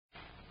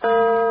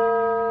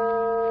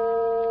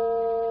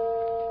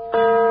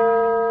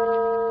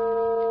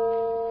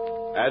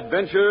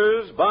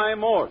Adventures by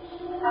Morse.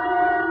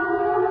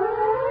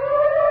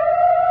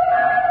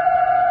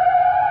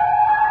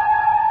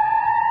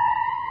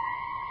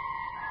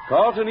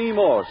 Carlton E.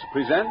 Morse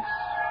presents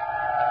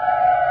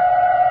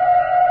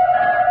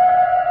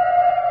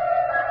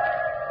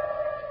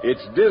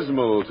It's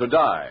Dismal to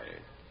Die,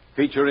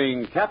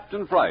 featuring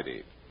Captain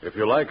Friday. If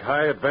you like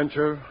high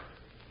adventure,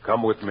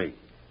 come with me.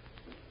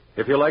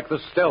 If you like the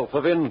stealth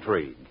of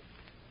intrigue,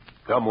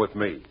 come with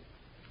me.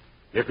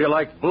 If you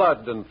like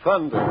blood and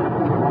thunder,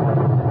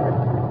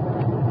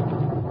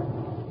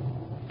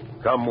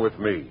 come with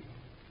me.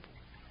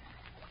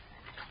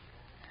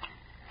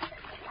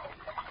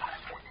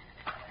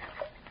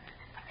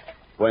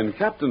 When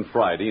Captain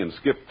Friday and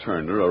Skip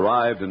Turner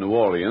arrived in New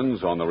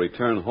Orleans on the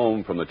return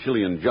home from the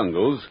Chilean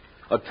jungles,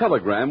 a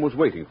telegram was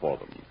waiting for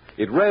them.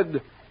 It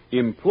read,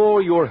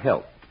 "Implore your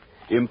help.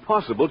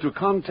 Impossible to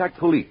contact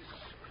police.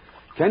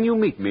 Can you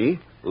meet me,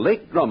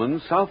 Lake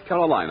Drummond, South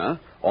Carolina,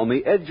 on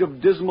the edge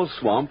of Dismal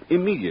Swamp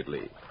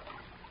immediately?"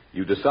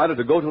 You decided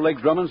to go to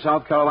Lake Drummond,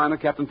 South Carolina,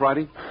 Captain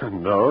Friday?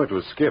 No, it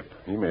was Skip.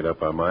 He made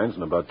up our minds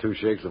in about 2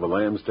 shakes of a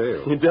lamb's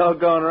tail. You're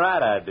doggone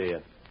right I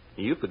did.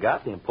 You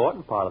forgot the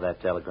important part of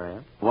that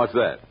telegram. What's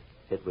that?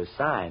 It was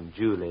signed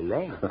Julie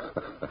Lane.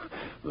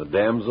 The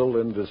damsel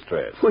in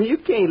distress. Well, you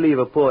can't leave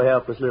a poor,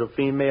 helpless little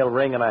female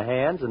wringing her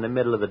hands in the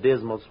middle of the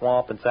Dismal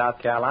Swamp in South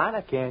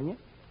Carolina, can you?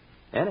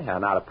 Anyhow,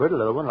 not a pretty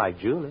little one like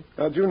Julie.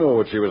 How'd you know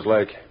what she was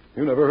like?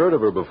 You never heard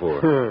of her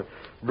before.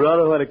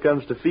 Brother, when it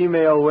comes to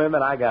female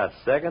women, I got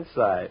second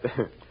sight.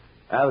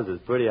 That was as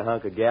pretty a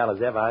hunk of gal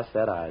as ever I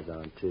set eyes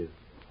on, too.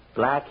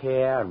 Black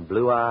hair and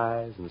blue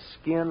eyes and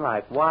skin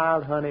like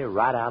wild honey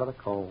right out of the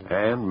comb.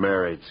 And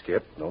married,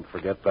 Skip. Don't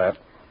forget that.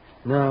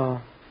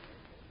 No,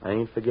 I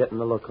ain't forgetting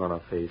the look on her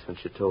face when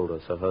she told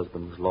us her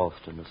husband was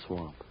lost in the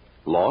swamp.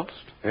 Lost?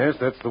 Yes,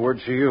 that's the word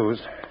she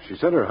used. She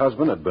said her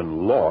husband had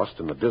been lost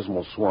in the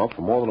Dismal Swamp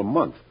for more than a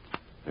month.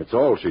 It's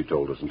all she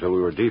told us until we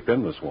were deep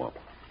in the swamp.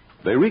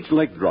 They reached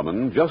Lake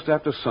Drummond just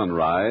after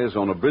sunrise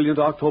on a brilliant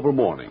October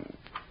morning,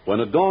 when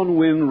a dawn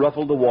wind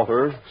ruffled the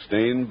water,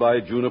 stained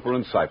by juniper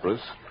and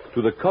cypress,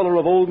 to the color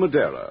of old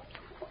Madeira.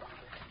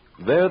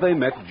 There they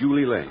met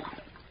Julie Lane.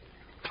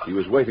 He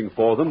was waiting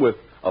for them with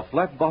a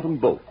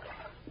flat-bottomed boat,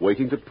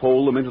 waiting to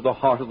pole them into the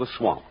heart of the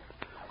swamp,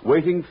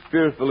 waiting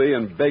fearfully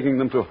and begging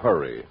them to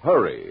hurry,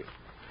 hurry.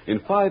 In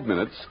 5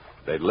 minutes,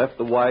 they'd left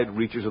the wide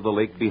reaches of the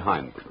lake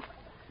behind them.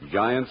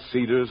 Giant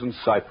cedars and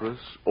cypress,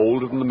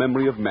 older than the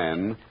memory of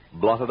man,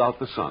 blotted out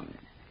the sun.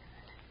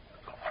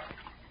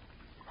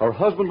 Her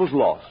husband was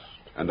lost,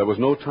 and there was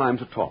no time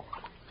to talk.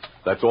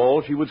 That's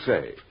all she would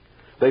say.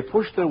 They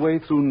pushed their way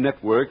through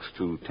networks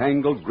to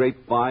tangled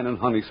grapevine and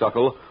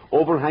honeysuckle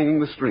overhanging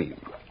the stream.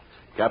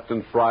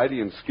 Captain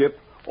Friday and Skip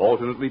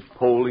alternately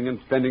poling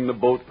and fending the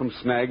boat from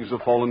snags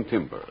of fallen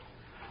timber.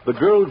 The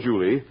girl,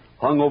 Julie,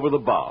 hung over the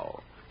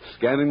bow,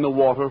 scanning the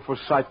water for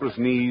cypress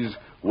knees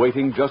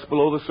waiting just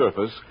below the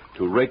surface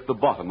to rake the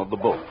bottom of the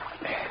boat.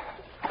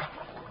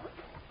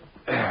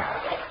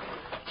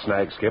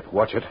 Snag, Skip.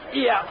 Watch it.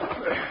 Yeah,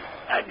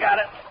 I got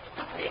it.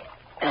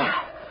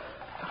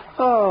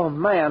 Oh,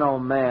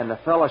 man, the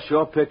fella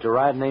sure picked the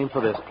right name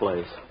for this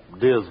place.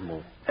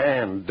 Dismal.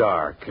 And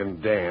dark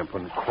and damp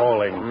and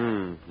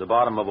crawling. The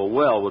bottom of a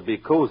well would be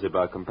cozy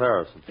by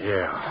comparison.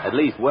 Yeah. At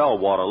least well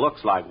water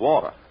looks like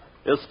water.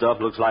 This stuff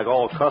looks like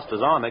all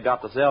Custer's army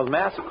got themselves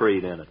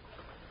massacred in it.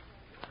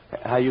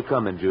 How you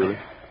coming, Julie?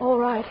 All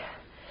right.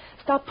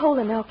 Stop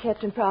pulling now,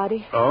 Captain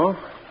Friday. Oh?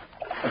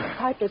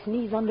 Cypress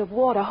knees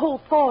underwater,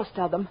 whole forest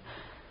of them.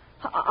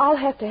 I'll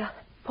have to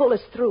pull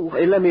us through.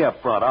 Hey, let me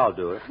up front. I'll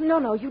do it.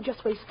 No, you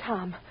just waste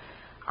time.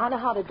 I know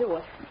how to do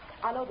it.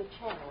 I know the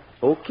channel.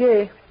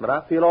 Okay, but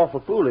I feel awful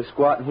foolish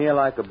squatting here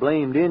like a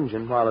blamed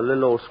Injun while a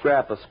little old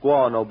scrap of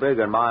squaw no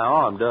bigger than my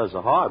arm does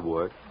the hard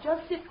work.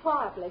 Just sit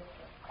quietly.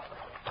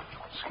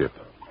 Skip.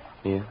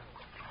 Yeah?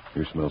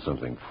 You smell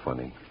something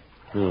funny.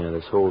 Yeah,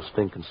 this whole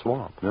stinking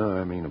swamp. No,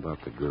 I mean about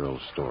the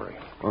girl's story.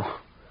 Oh,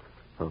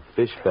 a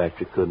fish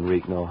factory couldn't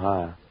reek no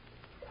higher.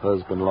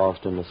 Husband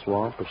lost in the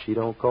swamp, but she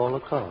don't call the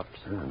cops.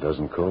 Yeah,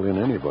 doesn't call in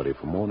anybody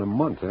for more than a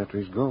month after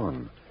he's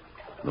gone.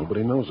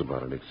 Nobody knows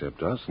about it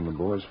except us and the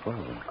boy's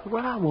father.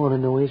 What I want to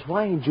know is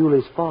why ain't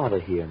Julie's father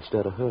here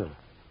instead of her?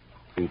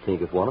 You'd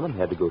think if one of them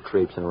had to go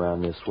traipsing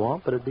around this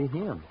swamp, it'd be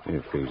him.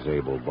 If he's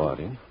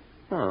able-bodied.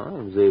 Oh,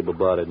 he was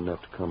able-bodied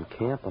enough to come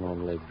camping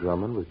on Lake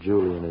Drummond with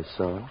Julie and his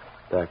son,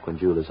 back when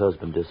Julie's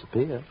husband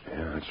disappeared.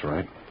 Yeah, that's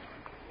right.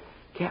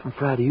 Captain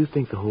Friday, you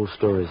think the whole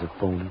story's a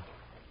phony?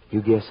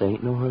 You guess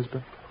ain't no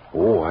husband?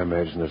 Oh, I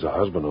imagine there's a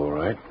husband, all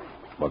right.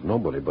 But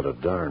nobody but a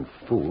darn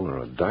fool or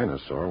a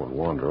dinosaur would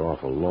wander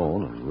off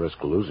alone and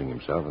risk losing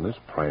himself in this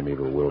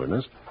primeval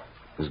wilderness.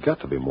 There's got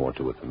to be more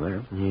to it than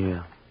that.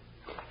 Yeah.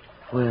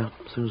 Well,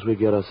 as soon as we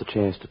get us a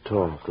chance to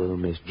talk, little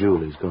Miss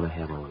Julie's going to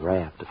have a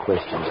raft of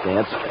questions to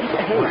answer.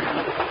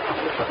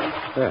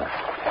 There.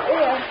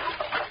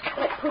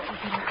 That puts us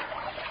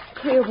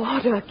in clear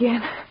water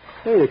again.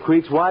 Hey, the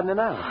creek's widening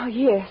out. Oh,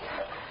 yes.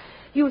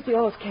 Use the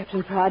oars,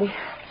 Captain Friday.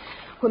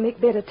 We'll make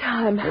better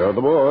time. You're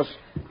the boss.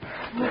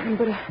 Nothing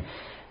but a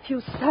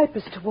few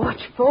Cypress to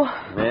watch for.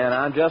 Man,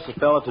 I'm just a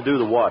fella to do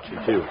the watching,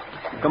 too.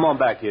 Come on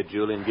back here,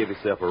 Julie, and give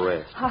yourself a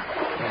rest.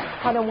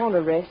 I don't want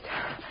to rest.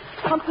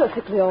 I'm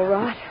perfectly all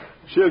right.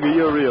 Sugar,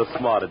 you're a real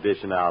smart at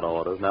dishing out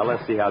orders. Now,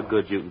 let's see how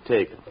good you can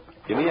take them.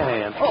 Give me a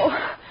hand. Oh,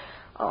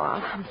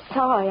 I'm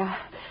sorry. I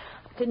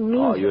didn't mean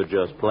Oh, to. you're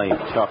just plain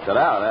chucked it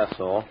out, that's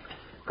all.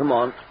 Come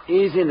on,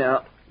 easy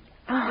now.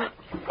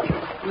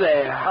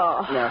 There.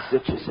 Oh. Now,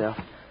 sit yourself.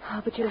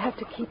 Oh, but you'll have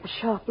to keep a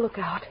sharp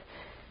lookout.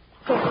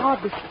 It's so hard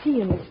to see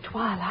in this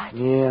twilight.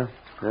 Yeah,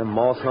 them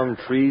moss-hung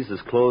trees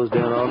has closed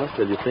in on us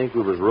till you think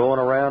we was rolling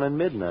around in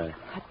midnight.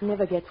 It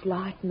never gets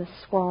light in the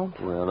swamp.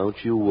 Well, don't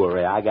you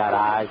worry. I got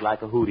eyes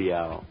like a hootie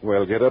owl.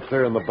 Well, get up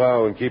there in the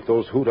bow and keep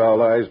those hoot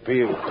owl eyes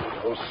peeled.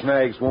 Those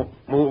snags won't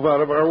move out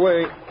of our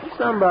way.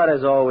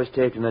 Somebody's always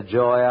taking the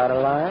joy out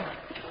of life.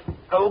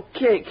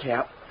 Okay,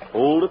 Cap.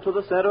 Hold it to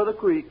the center of the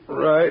creek.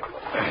 Right.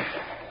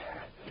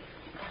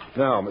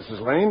 Now, Mrs.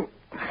 Lane,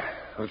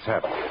 what's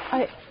happened?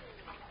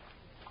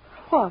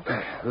 What?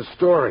 The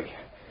story.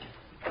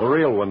 The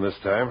real one this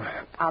time.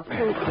 I'll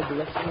tell you the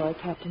real story,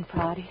 Captain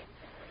Friday.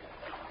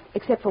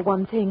 Except for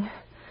one thing.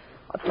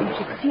 Oh, don't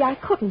you see, I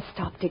couldn't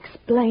stop to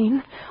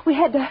explain. We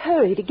had to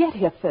hurry to get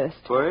here first.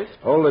 First?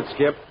 Hold it,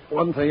 Skip.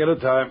 One thing at a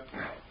time.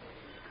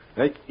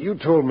 Now, you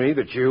told me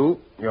that you,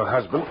 your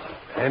husband,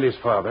 and his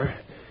father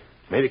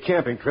made a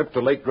camping trip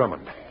to Lake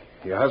Drummond.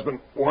 Your husband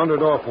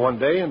wandered off one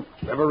day and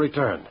never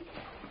returned.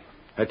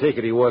 I take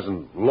it he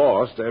wasn't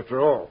lost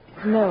after all.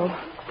 No.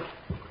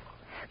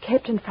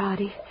 Captain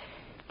Friday,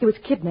 he was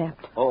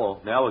kidnapped.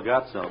 Oh, now we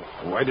got some.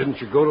 Why didn't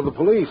you go to the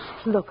police?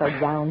 Look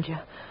around you.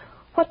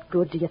 What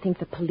good do you think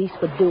the police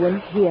were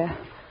doing here?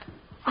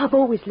 I've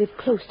always lived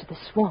close to the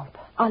swamp.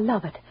 I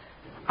love it.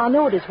 I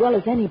know it as well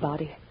as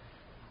anybody.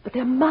 But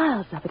there are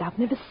miles of it I've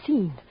never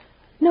seen.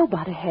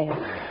 Nobody has.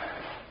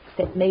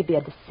 Except maybe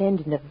a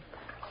descendant of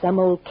some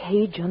old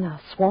Cajun or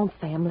swamp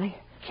family.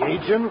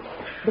 Cajun?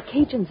 The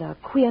Cajuns are a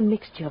queer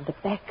mixture of the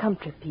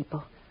backcountry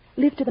people.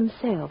 Live to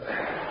themselves.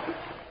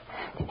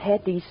 They've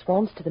had these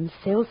swamps to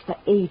themselves for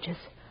ages.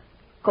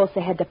 Of course,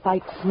 they had to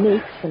fight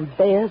snakes and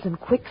bears and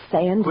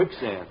quicksand.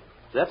 Quicksand?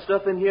 Is that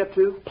stuff in here,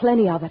 too?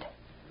 Plenty of it.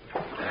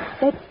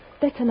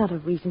 That's another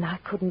reason I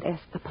couldn't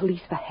ask the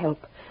police for help.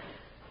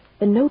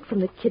 The note from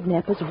the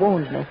kidnappers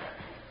warned me.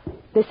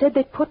 They said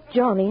they'd put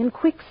Johnny in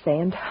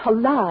quicksand,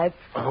 alive.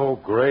 Oh,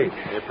 great.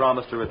 They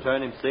promised to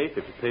return him safe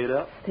if he paid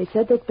up? They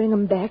said they'd bring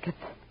him back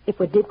if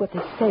we did what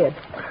they said.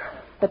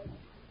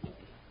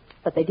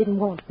 But they didn't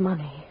want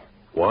money.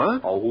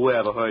 What? Oh,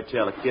 whoever heard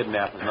tell a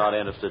kidnapper's not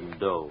interested in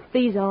dough.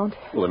 These aren't.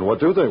 Well, then what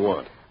do they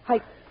want?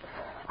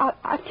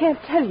 I can't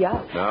tell you.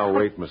 Now,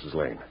 wait, Mrs.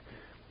 Lane.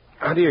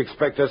 How do you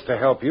expect us to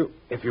help you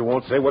if you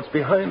won't say what's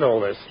behind all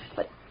this?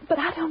 But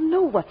I don't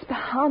know what's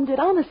behind it.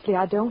 Honestly,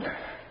 I don't.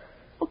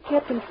 Oh,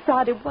 Captain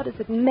Friday, what does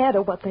it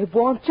matter what they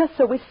want, just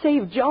so we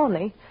save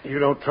Johnny? You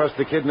don't trust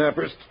the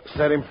kidnappers to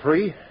set him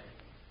free?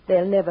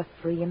 They'll never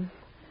free him.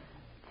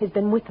 He's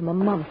been with them a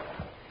month.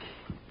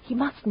 He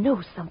must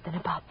know something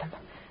about them.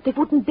 They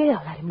wouldn't dare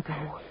let him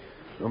go.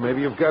 Well,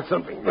 maybe you've got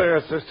something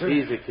there, sister.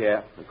 Easy,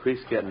 Cap. The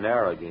creek's getting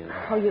narrow again.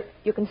 Oh,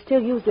 you can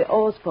still use the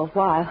oars for a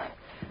while.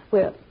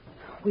 We're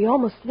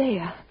almost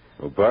there.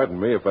 Well, pardon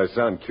me if I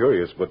sound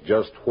curious, but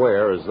just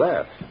where is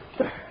that?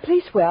 The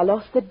place where I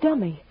lost the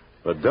dummy.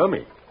 A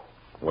dummy?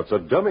 What's a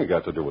dummy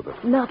got to do with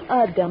it? Not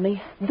a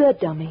dummy, the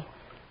dummy.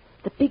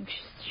 The big,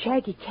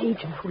 shaggy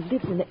Cajun who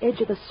lives in the edge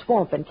of the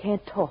swamp and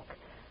can't talk.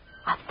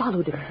 I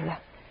followed him here,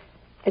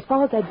 as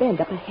far as I bend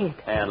up ahead.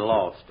 And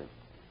lost him.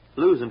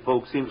 Losing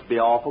folks seems to be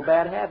an awful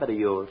bad habit of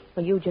yours.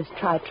 Well, you just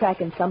try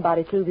tracking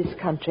somebody through this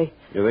country.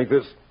 You think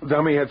this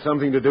dummy had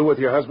something to do with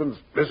your husband's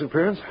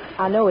disappearance?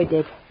 I know he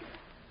did.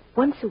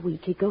 Once a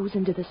week he goes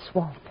into the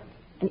swamp,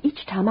 and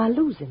each time I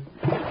lose him.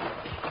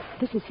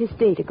 This is his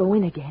day to go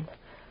in again.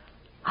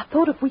 I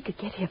thought if we could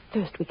get here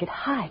first, we could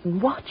hide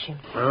and watch him.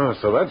 Oh,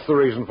 so that's the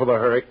reason for the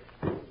hurry.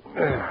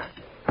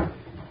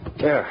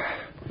 Yeah.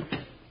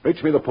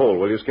 Reach me the pole,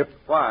 will you, Skip?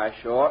 Why,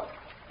 short?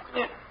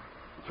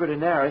 Pretty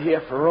narrow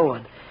here for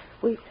rowing.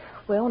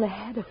 We only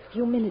had a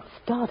few minutes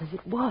start as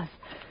it was.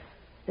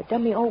 The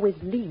dummy always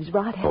leaves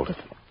right Hold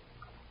after... it.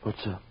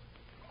 What's up?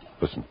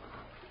 Listen.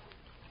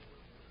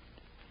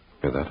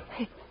 Hear that?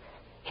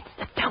 It's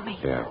the dummy.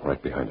 Yeah,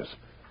 right behind us.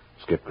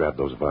 Skip, grab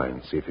those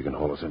vines. See if you can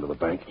haul us into the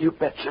bank. You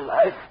bet your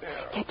life.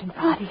 Captain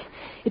Friday,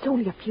 it's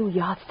only a few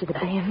yards to the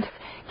bend.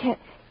 Can't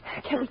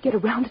we get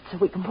around it so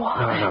we can walk?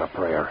 No, not a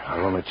prayer.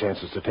 Our only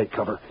chance is to take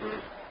cover.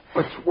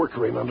 Let's work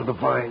her in under the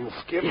vines,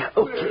 Skip. Yeah,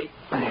 okay.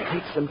 It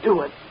takes some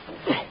doing.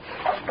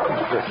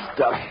 This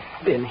stuff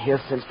been here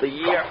since the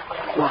year.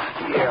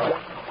 Yeah.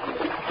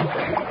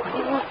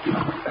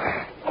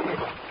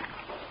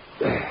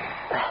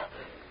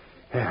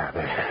 Yeah,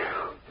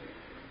 there.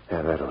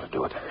 Yeah, that ought to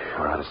do it.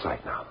 We're out of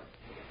sight now.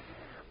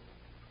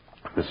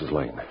 Mrs.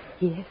 Lane.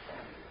 Yes?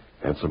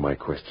 Answer my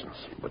questions,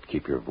 but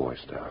keep your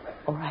voice down.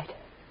 All right.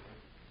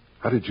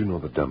 How did you know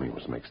the dummy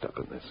was mixed up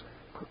in this?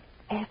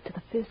 After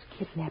the first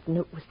kidnap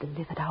note was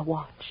delivered, I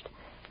watched.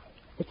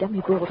 The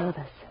dummy brought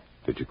others.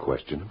 Did you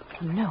question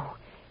him? No.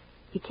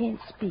 He can't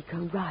speak or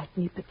write,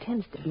 and he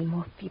pretends to be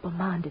more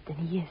feeble-minded than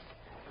he is.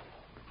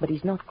 But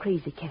he's not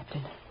crazy,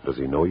 Captain. Does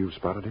he know you've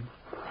spotted him?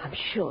 I'm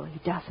sure he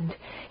doesn't.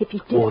 If he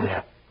did... Oh,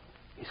 there.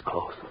 He's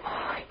close.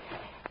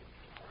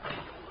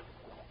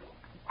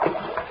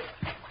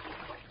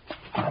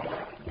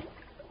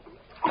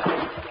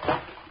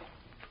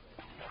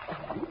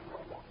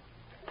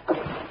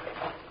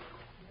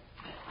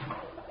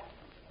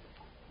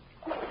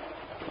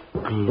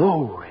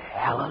 Glory,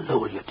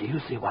 hallelujah. Do you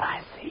see what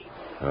I see?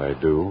 I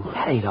do.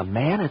 That ain't a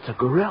man, it's a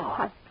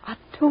gorilla. I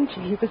told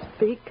you he was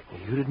big.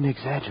 You didn't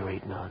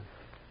exaggerate none.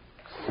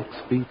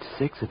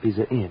 6'6" if he's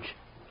an inch.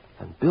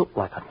 And built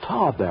like a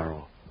tar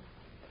barrel.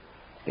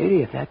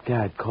 Eddie, if that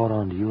guy had caught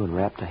on to you and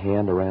wrapped a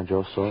hand around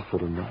your soft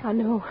little neck. I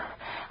know.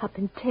 I've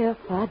been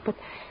terrified, but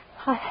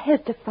I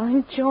had to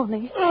find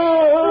Johnny.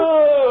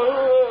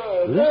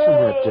 Listen,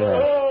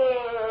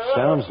 that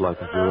sounds like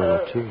a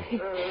gorilla, too.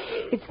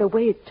 It's the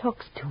way it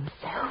talks to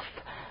himself.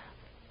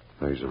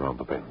 He's around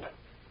the bend.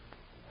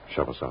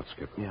 Shove us out,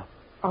 Skip. Yeah.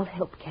 I'll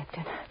help,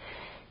 Captain.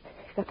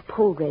 Got the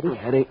pole ready.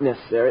 That ain't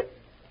necessary.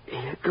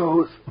 Here it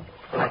goes.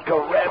 Like a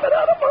rabbit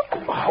out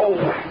of a hole.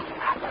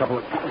 A couple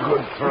of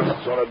good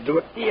thrusts ought to do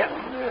it.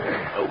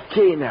 Yeah.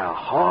 Okay, now.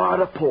 Hard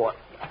a port.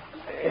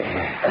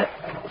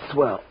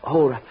 Swell.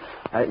 Hold it.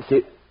 I can see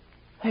it.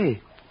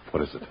 Hey.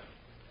 What is it?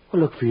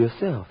 Well, look for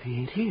yourself. He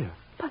ain't here.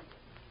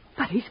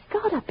 But he's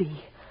gotta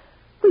be.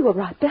 We were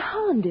right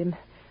behind him.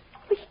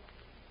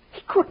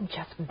 He couldn't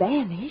just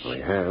vanish. Well,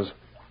 he has.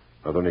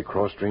 Are there any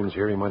cross streams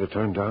here he might have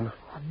turned down?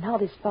 Well,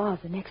 not as far as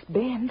the next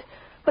bend.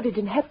 But he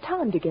didn't have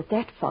time to get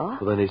that far.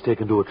 Well, then he's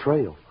taken to a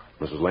trail.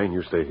 Mrs. Lane,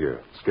 you stay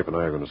here. Skip and I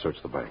are going to search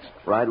the banks.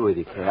 Right with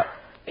you, Cap.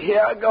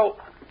 Here I go.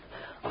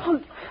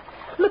 Oh,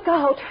 look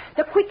out.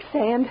 The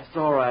quicksand. It's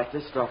all right.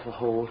 This stuff will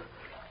hold.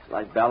 It's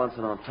like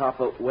balancing on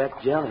top of wet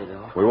jelly,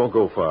 though. We won't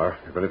go far.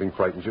 If anything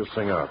frightens you,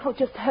 sing out. Oh,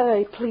 just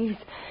hurry, please.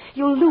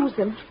 You'll lose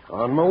him.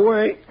 On my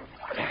way.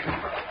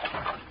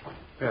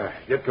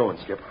 Get going,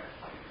 Skip.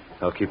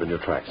 I'll keep in your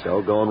tracks.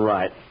 So going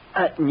right.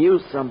 I can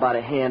use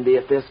somebody handy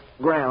if this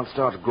ground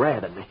starts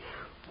grabbing me.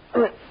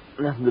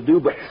 Nothing to do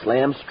but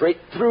slam straight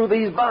through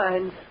these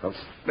vines. I'll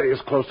stay as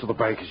close to the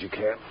bank as you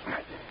can.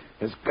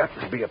 There's got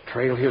to be a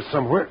trail here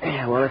somewhere.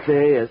 Yeah, well, if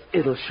there is,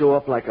 it'll show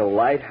up like a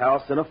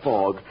lighthouse in a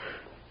fog.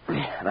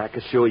 And I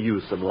can show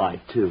you some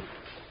light, too.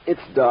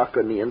 It's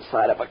darker than the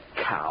inside of a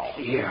cow.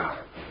 Yeah.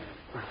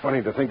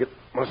 Funny to think it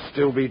must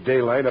still be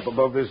daylight up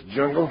above this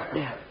jungle.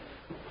 Yeah.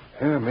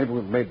 Yeah, maybe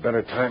we've made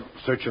better time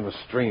searching the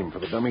stream for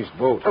the dummy's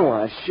boat. Oh,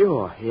 why,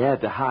 sure. He had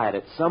to hide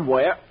it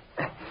somewhere.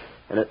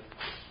 And at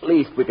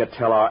least we could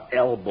tell our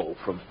elbow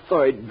from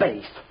third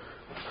base.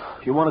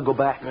 You want to go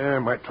back? Yeah, I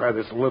might try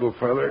this a little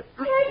further.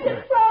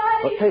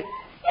 Hey,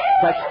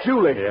 that's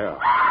Julie. Yeah.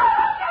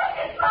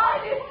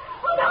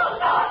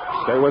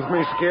 Stay with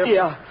me, Skip.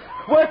 Yeah.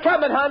 We're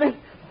coming, honey.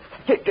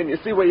 Hey, can you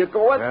see where you're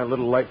going? Yeah, a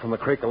little light from the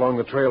creek along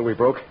the trail we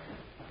broke.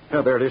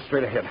 Yeah, there it is,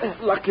 straight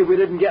ahead. Lucky we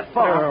didn't get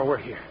far. Oh, we're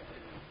here.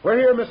 We're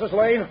here, Mrs.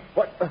 Lane.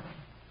 What?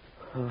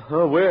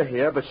 We're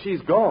here, but she's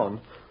gone.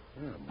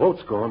 Yeah,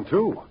 boat's gone,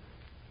 too.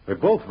 They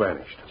both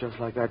vanished. Just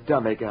like that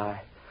dummy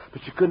guy.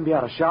 But you couldn't be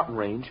out of shouting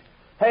range.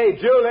 Hey,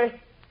 Julie.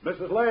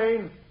 Mrs.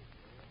 Lane.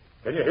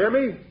 Can you hear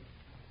me?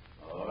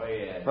 Oh,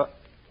 yes.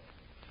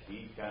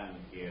 She can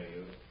hear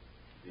you,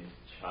 this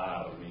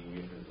charming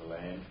Mrs.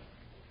 Lane.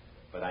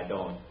 But I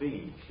don't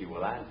think she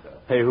will answer.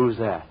 Hey, who's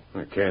that?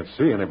 I can't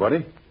see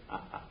anybody.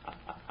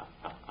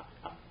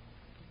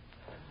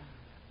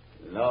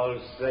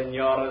 No,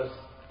 senores,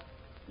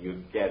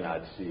 you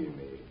cannot see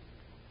me.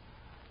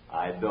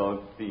 I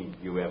don't think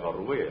you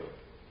ever will.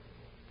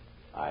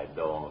 I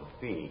don't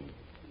think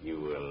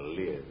you will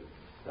live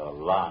so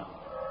long.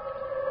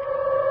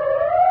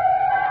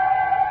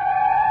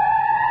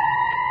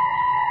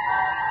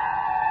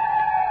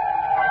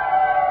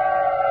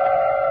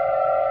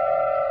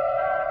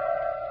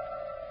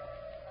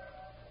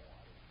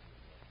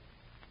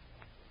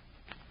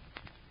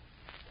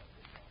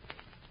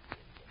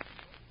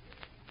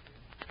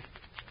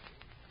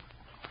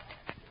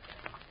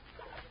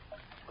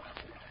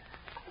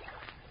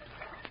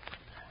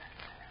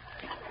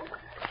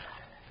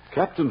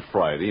 Captain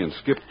Friday and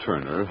Skip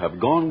Turner have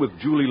gone with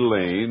Julie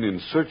Lane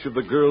in search of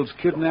the girl's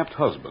kidnapped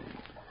husband.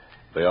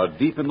 They are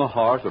deep in the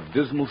heart of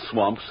Dismal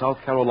Swamp, South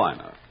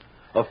Carolina,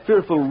 a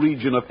fearful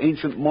region of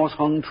ancient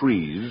moss-hung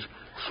trees,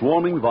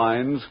 swarming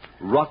vines,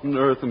 rotten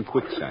earth, and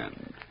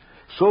quicksand,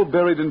 so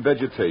buried in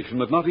vegetation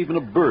that not even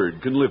a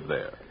bird can live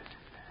there.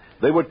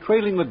 They were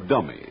trailing the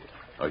dummy,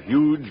 a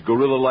huge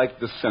gorilla-like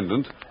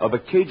descendant of a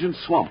Cajun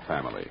swamp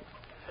family.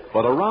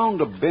 But around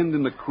a bend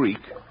in the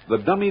creek, the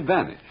dummy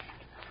vanished.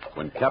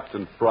 When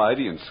Captain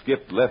Friday and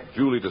Skip left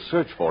Julie to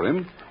search for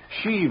him,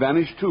 she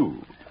vanished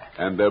too,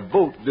 and their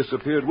boat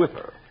disappeared with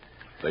her.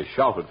 They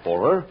shouted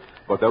for her,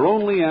 but their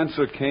only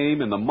answer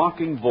came in the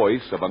mocking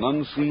voice of an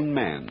unseen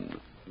man.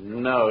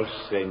 No,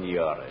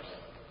 senores,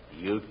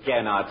 you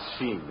cannot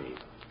see me.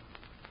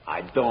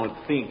 I don't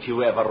think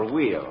you ever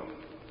will.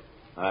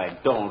 I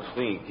don't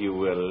think you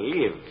will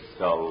live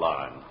so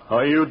long. Oh,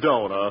 you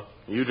don't, huh?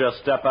 You just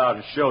step out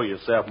and show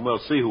yourself, and we'll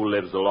see who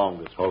lives the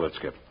longest. Hold it,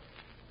 Skip.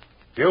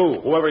 You,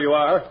 whoever you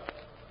are,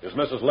 is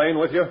Mrs. Lane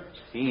with you?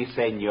 Si,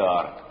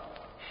 senor.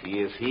 She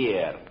is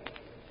here.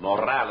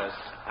 Morales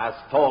has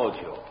told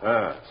you.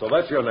 Ah, so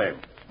that's your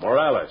name,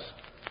 Morales.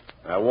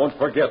 I won't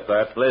forget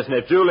that. Listen,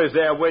 if Julie's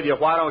there with you,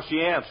 why don't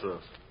she answer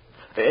us?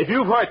 If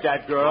you've hurt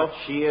that girl... But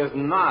she is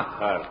not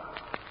hurt.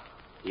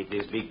 It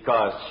is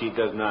because she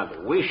does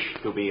not wish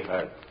to be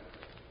hurt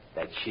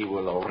that she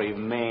will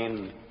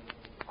remain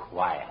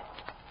quiet.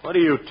 What are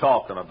you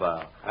talking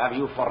about? Have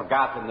you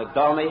forgotten the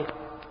dummy?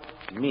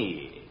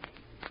 Me.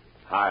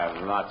 I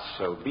am not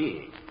so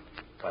big,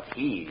 but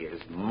he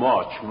is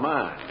much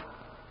man.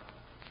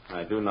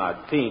 I do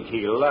not think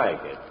he'll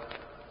like it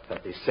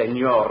that the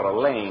Senora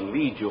Lane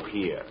lead you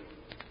here.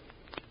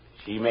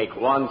 She make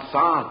one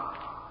sound.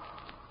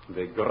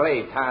 The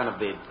great hand of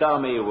the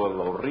dummy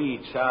will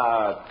reach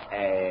out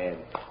and...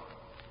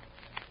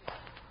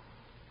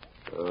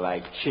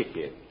 like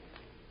chicken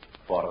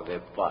for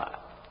the pot.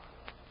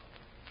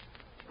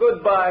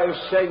 Goodbye,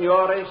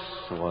 senores.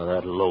 Well,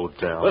 that low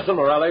down. Listen,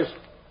 Morales.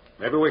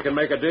 Maybe we can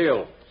make a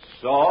deal.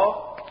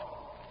 So?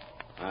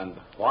 And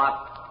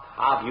what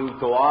have you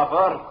to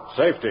offer?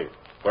 Safety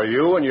for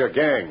you and your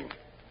gang.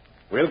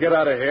 We'll get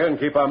out of here and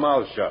keep our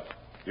mouths shut.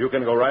 You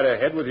can go right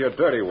ahead with your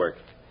dirty work.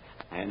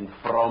 And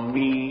from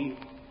me,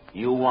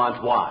 you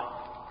want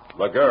what?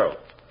 The girl.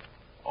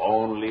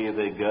 Only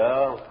the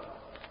girl?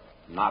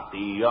 Not the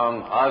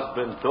young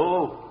husband,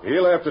 too?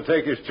 He'll have to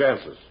take his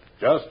chances.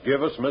 Just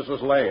give us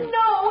Mrs. Lane.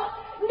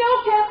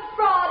 No, Captain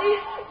Friday.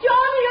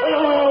 Johnny...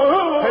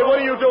 Hey, what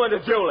are you doing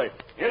to Julie?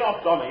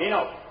 Enough, Tommy,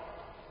 enough.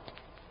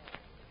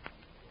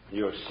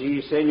 You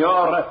see,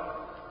 senor,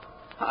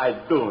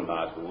 I do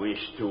not wish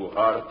to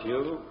hurt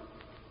you.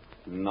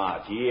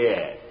 Not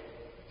yet.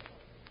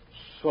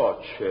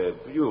 Such a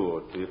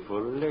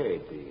beautiful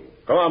lady.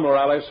 Come on,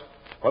 Morales.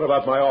 What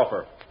about my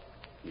offer?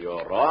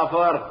 Your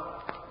offer?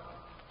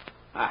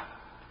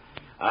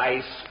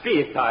 I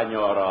spit on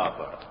your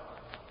offer.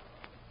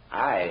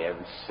 I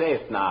am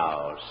safe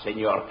now,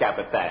 Senor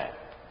Capitan.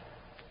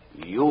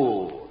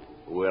 You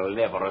will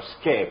never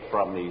escape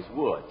from these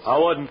woods. I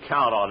wouldn't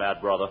count on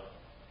that, brother.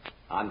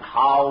 And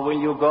how will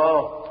you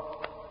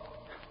go?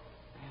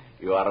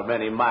 You are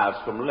many miles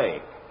from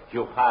lake.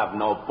 You have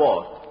no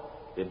boat.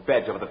 The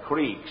beds of the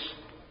creeks,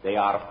 they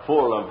are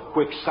full of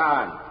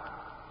quicksand.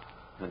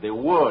 And the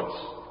woods,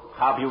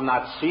 have you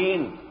not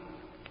seen?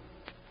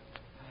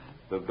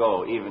 To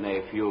go even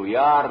a few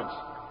yards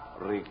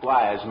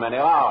requires many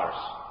hours.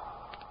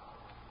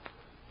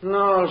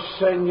 No,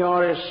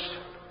 senores,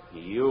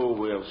 you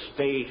will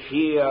stay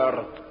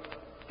here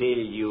till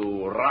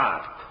you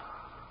rot.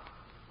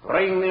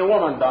 Bring the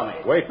woman,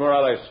 dummy. Wait,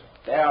 Morales.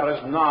 There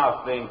is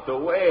nothing to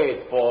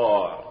wait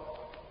for.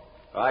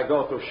 I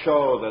go to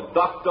show the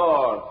doctor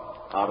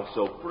are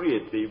so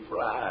pretty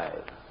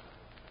fried.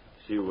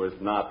 She was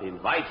not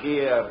invited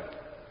here,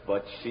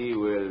 but she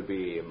will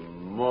be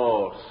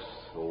most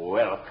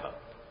welcome.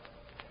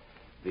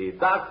 The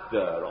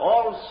doctor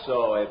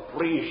also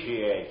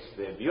appreciates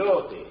the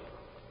beauty.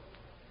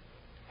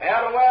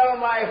 Farewell,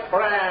 my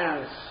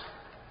friends,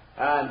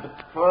 and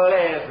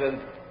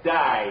pleasant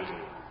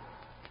dining.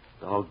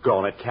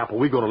 Doggone it, Cap. Are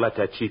we going to let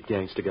that cheap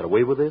gangster get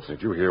away with this?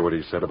 Did you hear what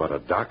he said about a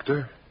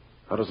doctor?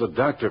 How does a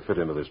doctor fit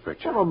into this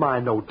picture? Never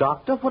mind no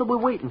doctor. What are we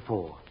waiting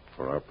for?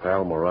 For our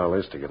pal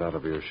Morales to get out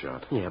of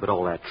earshot. Yeah, but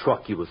all that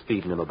truck you was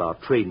feeding him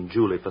about trading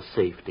Julie for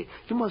safety.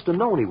 You must have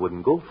known he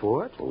wouldn't go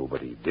for it. Oh,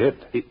 but he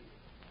did.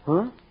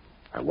 Huh?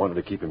 I wanted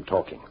to keep him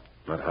talking.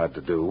 Not hard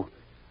to do.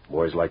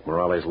 Boys like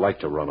Morales like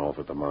to run off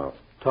at the mouth.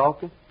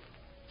 Talking?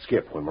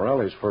 Skip, when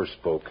Morales first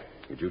spoke,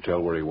 could you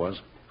tell where he was?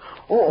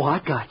 Oh, I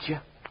got you.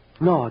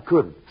 No, I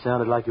couldn't.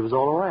 Sounded like he was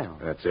all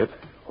around. That's it.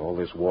 All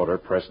this water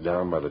pressed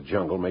down by the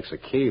jungle makes a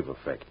cave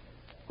effect.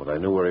 But I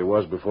knew where he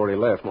was before he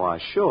left. Why,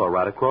 sure,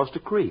 right across the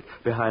creek,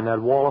 behind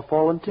that wall of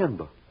fallen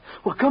timber.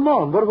 Well, come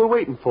on. What are we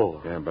waiting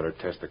for? Yeah, better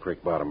test the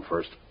creek bottom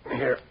first.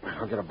 Here,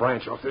 I'll get a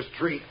branch off this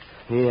tree.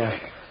 Yeah,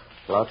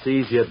 lots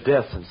easier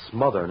death than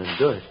smothering in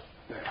dirt.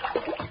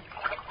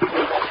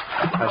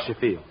 How's she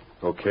feel?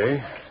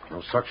 Okay,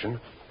 no suction.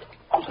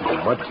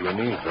 Some mud to your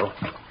knees, though.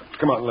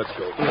 Come on, let's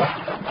go.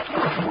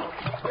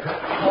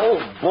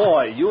 Oh,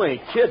 boy, you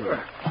ain't kidding.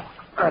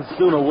 I'd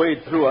sooner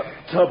wade through a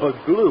tub of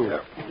glue.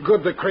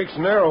 Good the creek's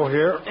narrow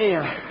here.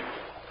 Yeah.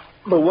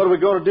 But what are we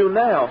going to do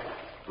now?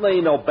 There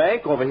ain't no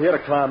bank over here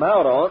to climb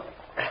out on.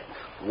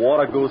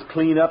 Water goes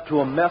clean up to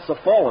a mess of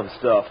fallen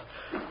stuff.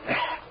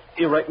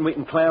 You reckon we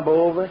can clamber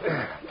over it?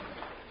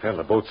 Well,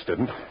 the boats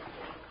didn't.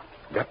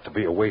 Got to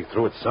be a way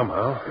through it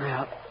somehow.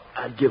 Yeah,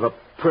 I'd give up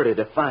pretty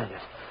to find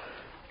it.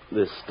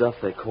 This stuff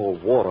they call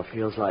water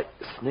feels like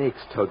snakes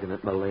tugging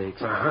at my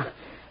legs. Uh-huh.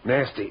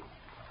 Nasty.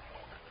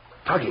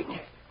 Tugging.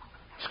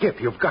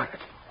 Skip, you've got it.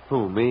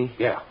 Who, me?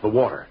 Yeah, the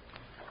water.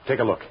 Take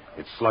a look.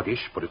 It's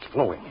sluggish, but it's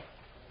flowing.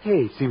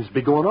 Hey, it seems to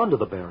be going under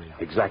the barrier.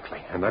 Exactly.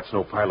 And that's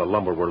no pile of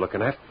lumber we're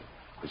looking at.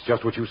 It's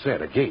just what you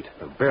said, a gate,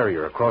 a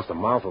barrier across the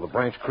mouth of the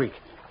Branch Creek.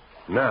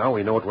 Now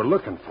we know what we're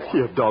looking for.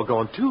 You're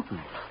doggone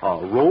tootin'.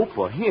 A rope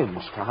or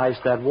hinge to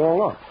heist that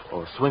wall up,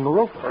 or swing a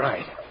rope.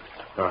 Right.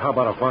 Or how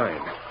about a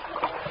vine?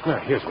 Now,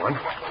 here's one.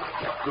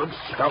 Good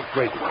stout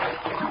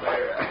grapevine.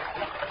 There.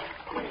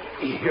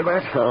 You hear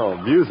that? Oh,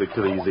 music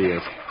to these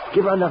ears.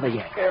 Give her another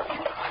yet.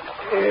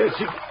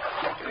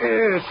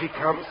 Here she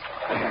comes.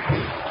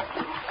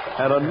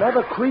 And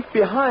another creak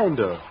behind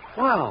her.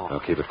 Wow. Now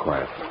keep it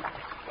quiet.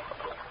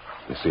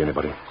 You see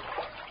anybody?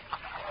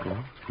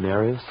 Well,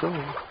 nary a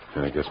soul.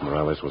 I guess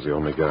Morales was the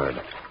only guard.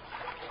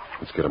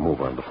 Let's get a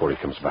move on before he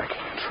comes back.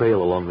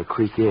 Trail along the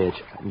creek edge.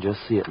 I can just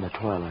see it in the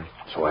twilight.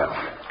 Swell.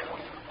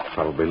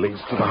 Probably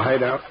leads to the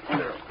hideout.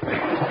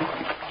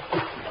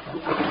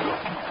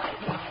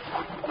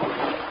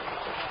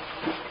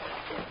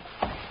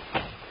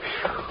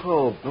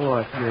 Oh,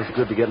 boy, it feels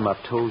good to get my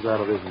toes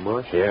out of this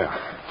mush. Yeah,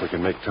 we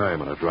can make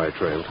time on a dry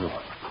trail, too.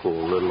 Poor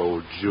little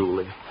old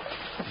Julie.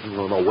 You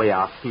know, the way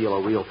I feel,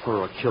 a real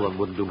thorough killing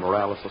wouldn't do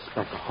Morales a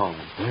speck of harm.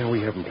 Yeah,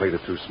 we haven't played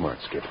it too smart,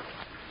 Skip.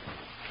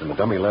 When the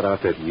dummy let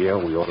out that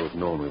yell, we ought to have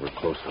known we were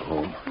close to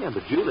home. Yeah,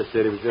 but Julie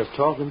said he was just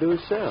talking to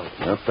himself.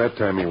 Not that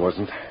time he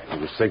wasn't. He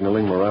was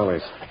signaling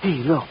Morales.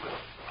 Hey, look.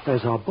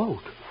 There's our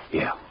boat.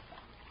 Yeah.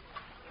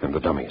 And the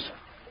dummies.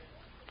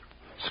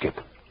 Skip,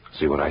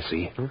 see what I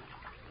see? Huh?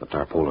 The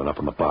tarpaulin up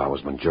on the bow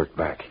has been jerked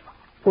back.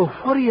 Well,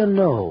 what do you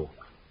know?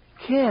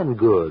 Canned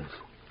goods.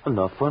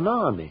 Enough for an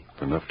army.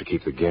 Enough to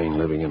keep the gang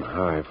living in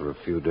high for a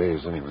few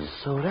days anyway.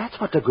 So that's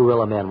what the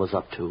gorilla man was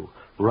up to.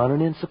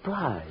 Running in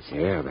supplies.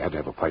 Yeah, they had to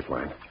have a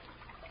pipeline.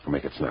 We'll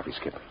make it snappy,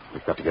 Skip.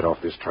 We've got to get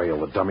off this trail.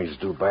 The dummies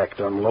due back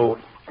to unload.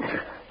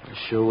 It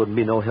sure wouldn't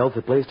be no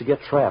healthy place to get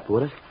trapped,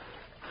 would it?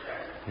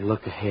 Hey,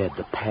 look ahead.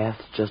 The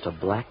path's just a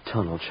black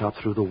tunnel chopped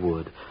through the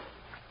wood.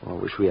 Oh,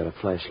 I wish we had a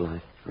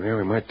flashlight. Yeah,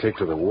 we might take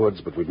to the woods,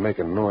 but we'd make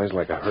a noise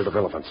like a herd of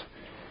elephants.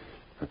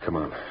 Now, come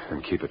on,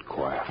 and keep it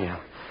quiet. Yeah.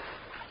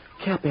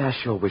 Cappy, I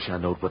sure wish I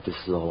knowed what this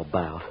is all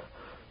about.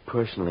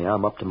 Personally,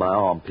 I'm up to my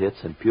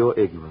armpits in pure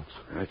ignorance.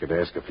 I could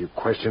ask a few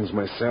questions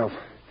myself.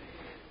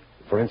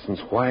 For instance,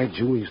 why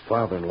Julie's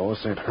father-in-law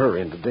sent her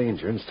into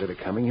danger instead of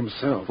coming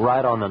himself.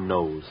 Right on the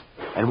nose.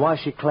 And why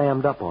she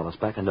clammed up on us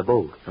back in the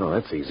boat. Oh,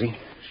 that's easy.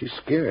 She's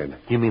scared.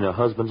 You mean her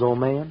husband's old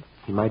man?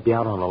 He might be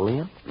out on a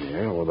limb?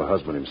 Yeah, or the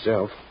husband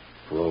himself.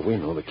 For all we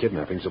know, the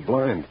kidnappings are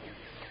blind.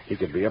 He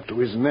could be up to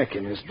his neck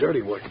in this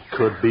dirty work.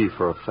 Could be,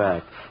 for a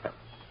fact.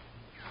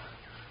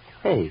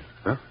 Hey.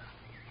 Huh?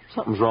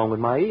 Something's wrong with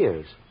my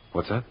ears.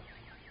 What's that?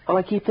 Well,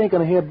 I keep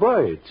thinking I hear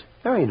birds.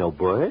 There ain't no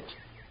birds.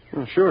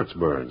 Well, sure, it's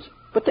birds.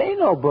 But there ain't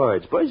no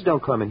birds. Birds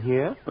don't come in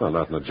here. Well,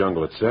 not in the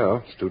jungle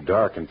itself. It's too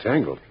dark and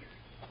tangled.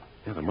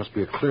 Yeah, there must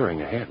be a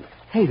clearing ahead.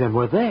 Hey, then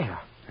we're there.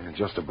 Yeah,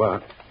 just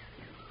about.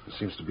 There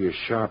seems to be a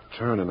sharp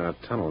turn in that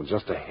tunnel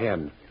just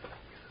ahead.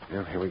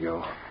 Yeah, here we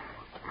go.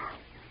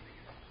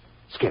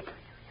 Skip.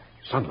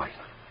 Sunlight.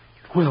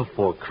 Well,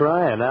 for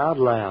crying out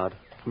loud.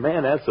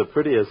 Man, that's the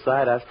prettiest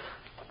sight I've...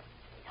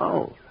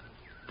 Oh,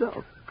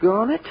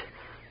 doggone it.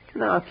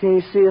 Now I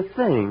can't see a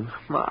thing.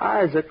 My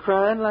eyes are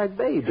crying like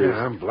babies.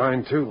 Yeah, I'm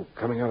blind, too.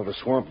 Coming out of the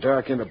swamp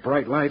dark into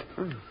bright light.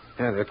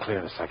 Yeah, they'll clear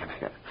in a second.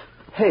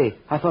 Hey,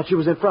 I thought you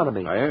was in front of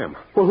me. I am.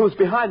 Well, who's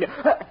behind me?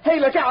 Hey,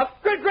 look out!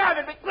 Quit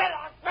grabbing me!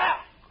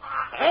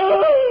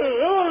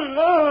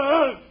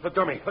 The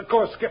dummy. Let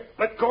go, Skip.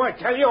 Let go, I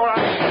tell you, or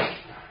I...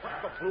 What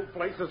the blue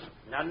places?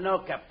 No,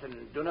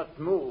 Captain. Do not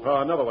move.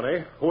 Another one,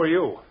 eh? Who are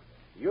you?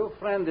 Your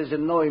friend is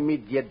in no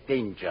immediate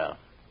danger.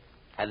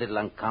 A little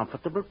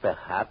uncomfortable,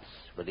 perhaps,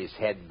 with his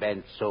head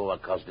bent so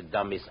across the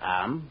dummy's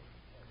arm.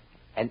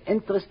 An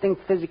interesting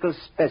physical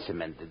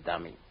specimen, the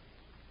dummy.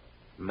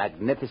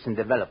 Magnificent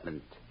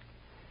development.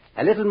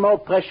 A little more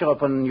pressure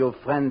upon your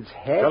friend's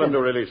head. Tell him to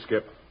release,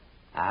 Skip.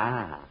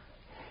 Ah,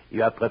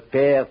 you are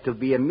prepared to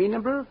be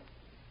amenable?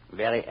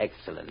 Very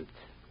excellent.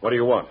 What do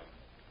you want?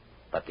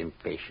 But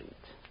impatient.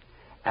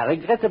 A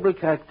regrettable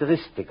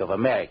characteristic of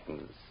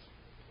Americans.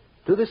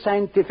 To the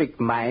scientific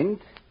mind,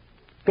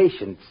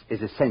 patience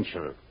is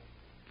essential.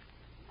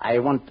 I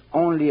want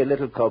only a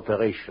little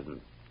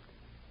cooperation.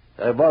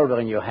 A revolver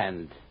in your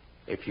hand.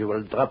 If you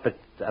will drop it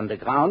on the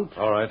ground.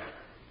 All right.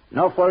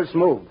 No false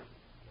move.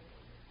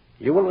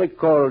 You will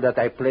recall that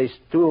I placed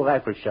 2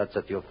 rifle shots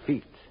at your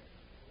feet.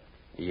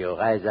 Your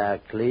eyes are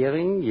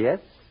clearing, yes?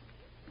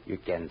 You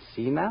can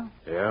see now?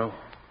 Yeah?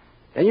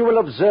 Then you will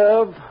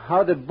observe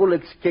how the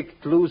bullets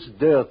kicked loose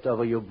dirt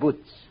over your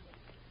boots.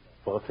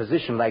 For a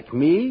physician like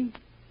me,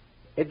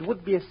 it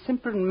would be a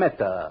simple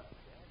matter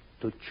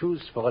to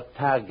choose for a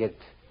target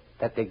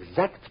that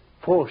exact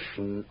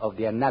portion of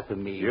the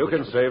anatomy. You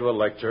can save the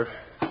lecture.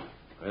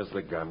 There's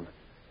the gun.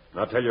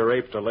 Now tell your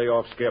ape to lay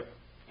off Skip.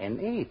 An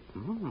ape?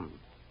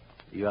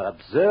 You are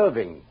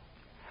observing.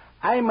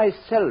 I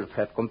myself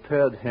have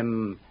compared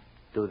him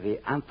to the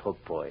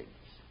anthropoids.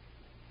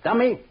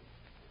 Dummy,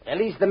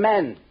 release the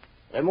man.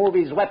 Remove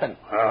his weapon.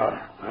 All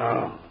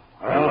right,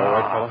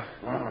 fella?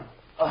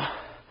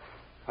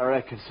 I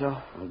reckon so.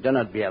 Do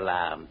not be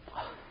alarmed.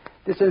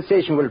 The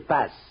sensation will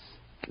pass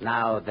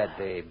now that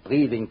the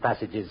breathing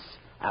passages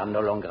are no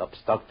longer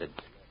obstructed.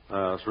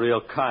 It's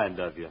real kind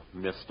of you,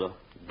 mister.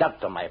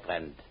 Doctor, my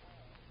friend,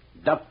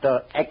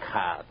 Dr.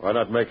 Eckhart. Why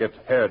not make it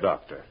Herr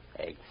Doctor?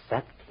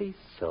 Exactly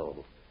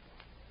so.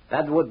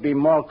 That would be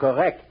more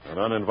correct. An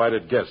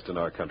uninvited guest in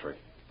our country.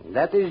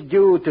 That is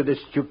due to the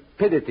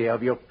stupidity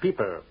of your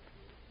people.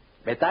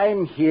 But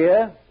I'm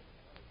here,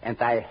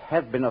 and I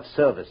have been of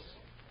service.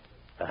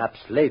 Perhaps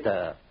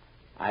later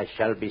I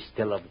shall be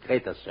still of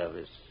greater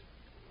service.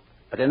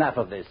 But enough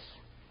of this.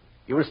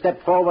 You will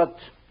step forward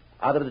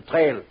out of the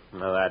trail.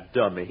 Now, that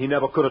dummy. He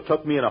never could have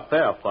took me in a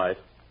fair fight.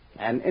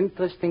 An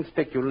interesting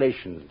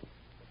speculation.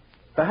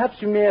 Perhaps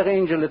you may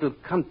arrange a little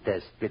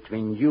contest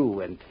between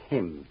you and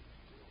him.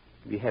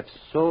 We have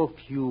so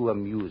few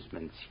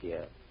amusements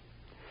here.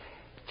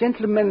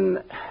 Gentlemen,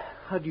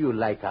 how do you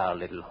like our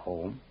little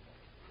home?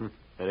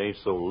 It ain't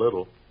so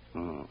little.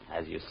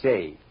 As you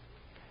say,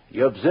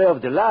 you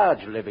observe the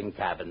large living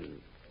cabin.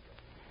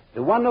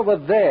 The one over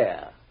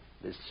there,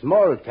 the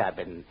small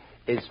cabin,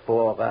 is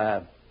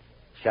for,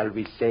 shall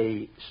we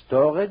say,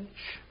 storage?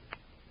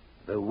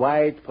 The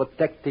wide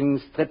protecting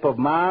strip of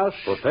marsh?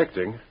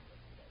 Protecting?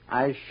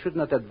 I should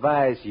not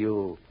advise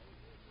you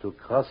to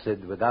cross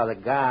it without a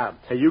guard.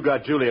 Hey, you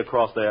got Julie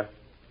across there.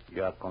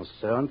 You are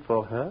concerned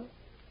for her?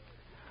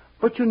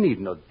 But you need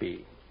not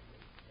be.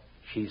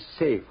 She's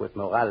safe with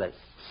Morales.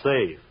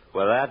 Safe?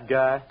 With that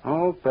guy?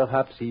 Oh,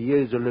 perhaps he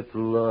is a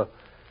little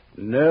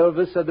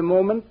nervous at the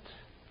moment.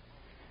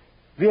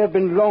 We have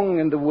been long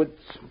in the woods.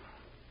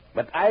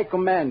 But I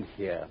command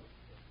here.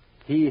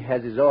 He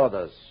has his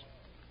orders.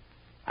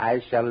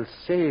 I shall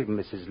save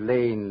Mrs.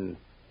 Lane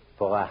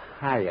for a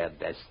higher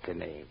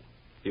destiny.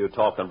 You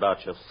talking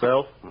about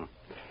yourself?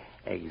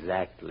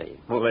 Exactly.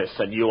 Well,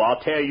 listen, I'll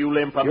tear you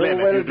limb from You limb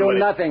will if you do it.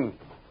 nothing.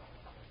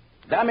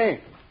 Dummy.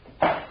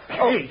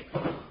 Hey!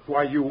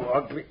 Why, you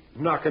ugly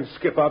knocking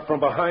skip out from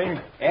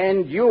behind.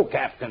 And you,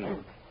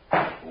 Captain.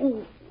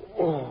 Ooh.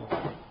 Oh.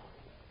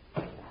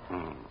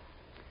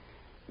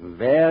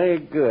 Very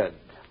good.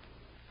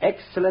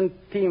 Excellent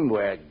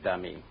teamwork,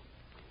 Dummy.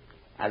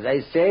 As I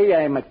say,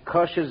 I am a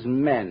cautious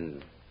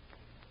man.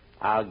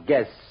 Our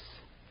guests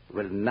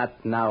will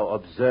not now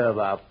observe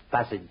our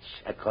passage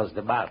across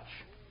the march.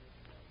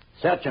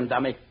 Search them,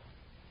 Dummy.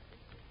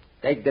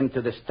 Take them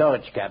to the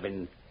storage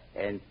cabin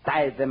and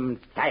tie them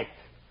tight.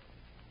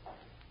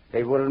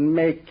 They will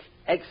make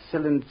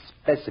excellent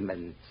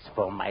specimens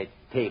for my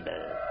table.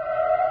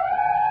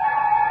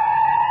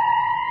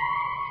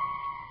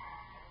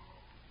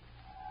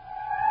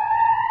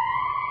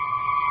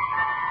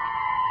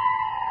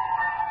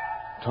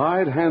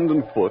 Tied hand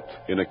and foot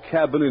in a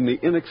cabin in the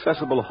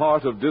inaccessible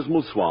heart of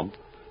Dismal Swamp,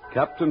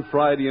 Captain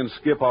Friday and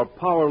Skip are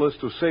powerless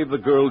to save the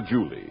girl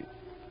Julie.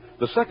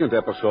 The second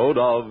episode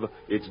of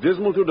It's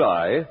Dismal to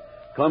Die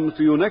comes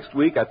to you next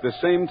week at the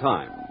same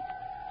time.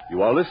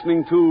 You are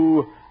listening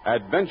to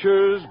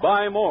Adventures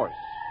by Morse.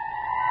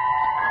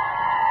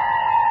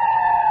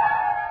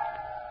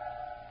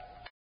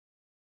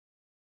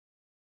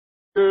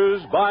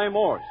 Adventures by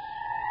Morse.